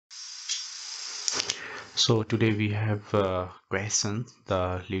So today we have questions,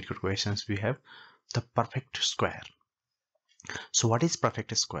 the lead code questions. We have the perfect square. So what is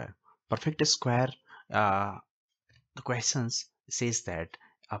perfect square? Perfect square, uh, the questions says that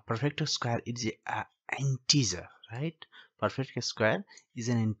a perfect square is a integer, right? Perfect square is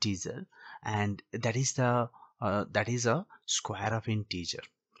an integer, and that is a square of integer,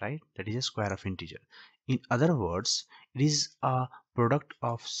 right? That is a square of integer. In other words, it is a product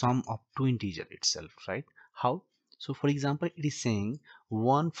of sum of two integer itself, right? How? So for example, it is saying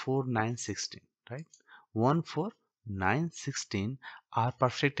 1 4 9 16, right? 1 4 9 16 are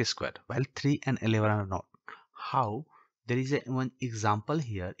perfect square, while 3 and 11 are not. How? There is one example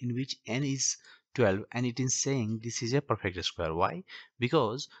here in which n is 12 and it is saying this is a perfect square. Why?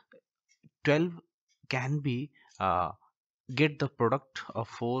 Because 12 can be get the product of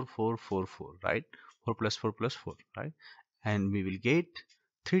 4 4 4 4, right? 4 plus 4 plus 4, right? And we will get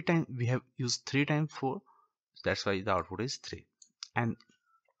 3 times, we have used 3 times 4, that's why the output is 3. And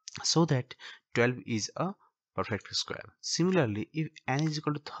so that 12 is a perfect square. Similarly, if n is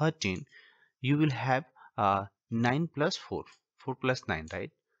equal to 13, you will have 9 plus 4, 4 plus 9,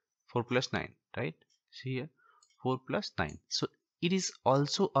 right? 4 plus 9, right? See here, 4 plus 9. So it is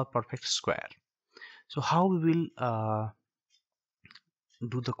also a perfect square. So how we will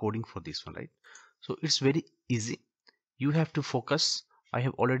do the coding for this one, right? So it's very easy. You have to focus. I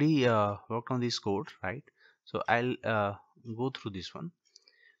have already worked on this code, right? So I'll go through this one.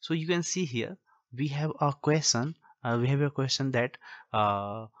 So you can see here we have a question. That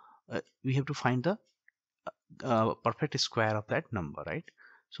we have to find the perfect square of that number, right?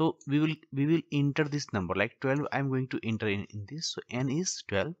 So we will enter this number like 12. I'm going to enter in this. So n is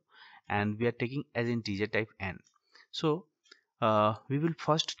 12 and we are taking as integer type n. So we will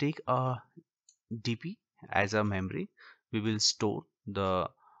first take a dp as a memory. We will store the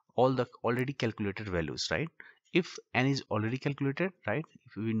all the already calculated values, right? If n is already calculated, right?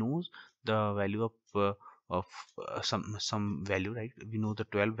 If we know the value of some value, right? We know the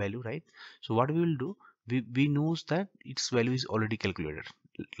 12 value, right? So what we will do, we knows that its value is already calculated.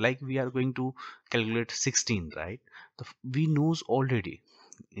 Like we are going to calculate 16, right? We knows already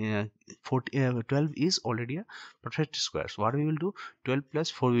 12 is already a perfect square. So what we will do, 12 plus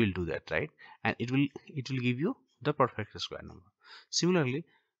 4 we will do that, right? And it will give you the perfect square number. Similarly,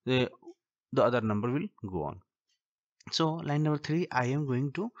 the other number will go on. So line number 3, I'm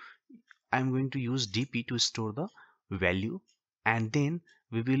going to use dp to store the value, and then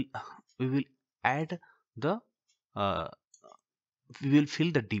we will add the uh, we will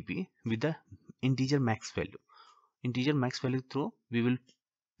fill the dp with the integer max value through we will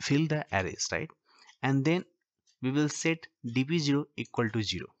fill the arrays, right? And then we will set dp0 equal to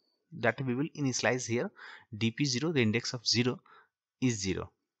 0. That we will initialize here dp0, the index of 0 is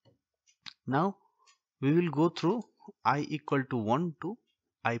 0. Now we will go through I equal to 1 to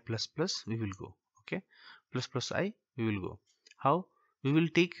I plus plus, we will go, okay? Plus plus I, we will go. How? We will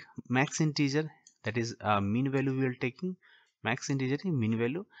take max integer, that is mean value we will taking, max integer mean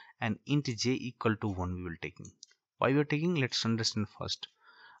value, and int j equal to 1 we will taking. Why we are taking? Let's understand first.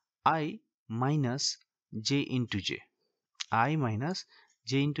 I minus j into j. I minus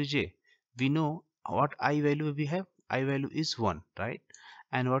j into j. We know what I value we have. I value is 1, right?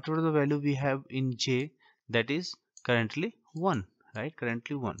 And whatever the value we have in j, that is currently 1, right?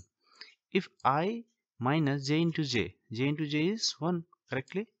 Currently 1. If I minus j into j is 1,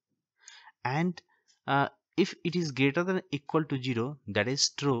 correctly? And if it is greater than or equal to 0, that is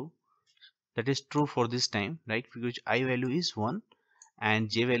true. That is true for this time, right? Because I value is 1 and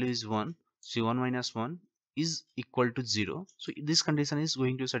j value is 1. So 1 minus 1 is equal to 0. So this condition is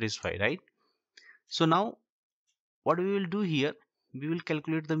going to satisfy, right? So now what we will do here, we will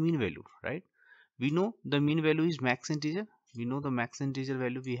calculate the mean value, right? We know the mean value is max integer. We know the max integer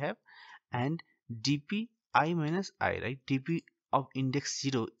value we have, and dp I minus I, right? dp of index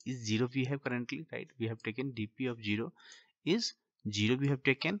 0 is 0 we have currently, right? We have taken dp of 0 is 0 we have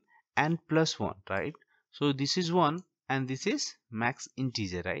taken, and plus 1, right? So this is 1 and this is max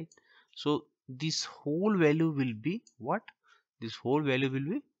integer, right? So this whole value will be what? This whole value will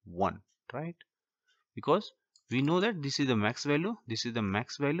be 1, right? Because we know that this is the max value, this is the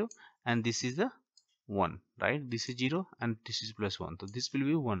max value, and this is the 1, right? This is 0 and this is plus 1, so this will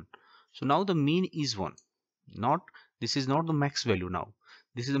be 1. So now the mean is 1. Not, this is not the max value, now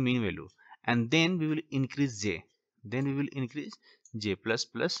this is the mean value. And then we will increase j, then we will increase j plus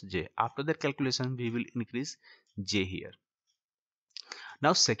plus j. After that calculation we will increase j here.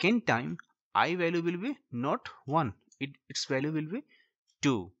 Now second time I value will be not 1, its value will be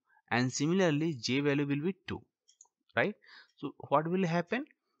 2, and similarly j value will be 2, right? So what will happen?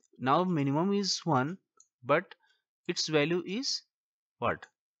 Now minimum is 1, but its value is what?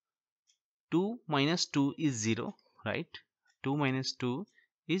 2 minus 2 is 0, right? 2 minus 2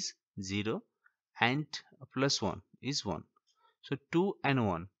 is 0 and plus 1 is 1. So 2 and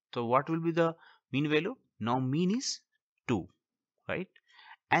 1. So what will be the mean value? Now mean is 2, right?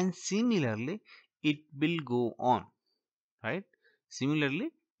 And similarly it will go on, right?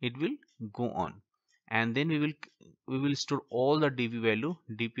 Similarly it will go on, and then we will store all the dp value,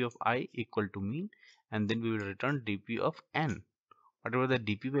 dp of I equal to mean, and then we will return dp of n. Whatever the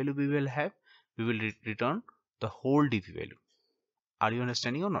dp value we will have, we will return the whole dp value. Are you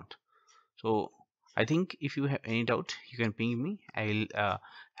understanding or not? So I think if you have any doubt, you can ping me. I will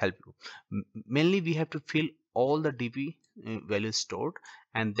help you. Mainly we have to fill all the dp values stored,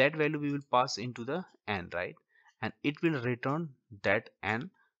 and that value we will pass into the n, right? And it will return that n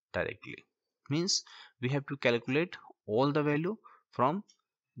directly. Means we have to calculate all the value from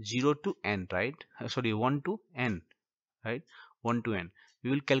 0 to n, right? Sorry, 1 to n, right? 1 to n. We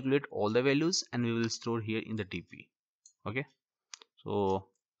will calculate all the values and we will store here in the dp. Okay, so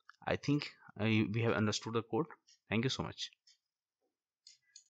I think we have understood the code. Thank you so much.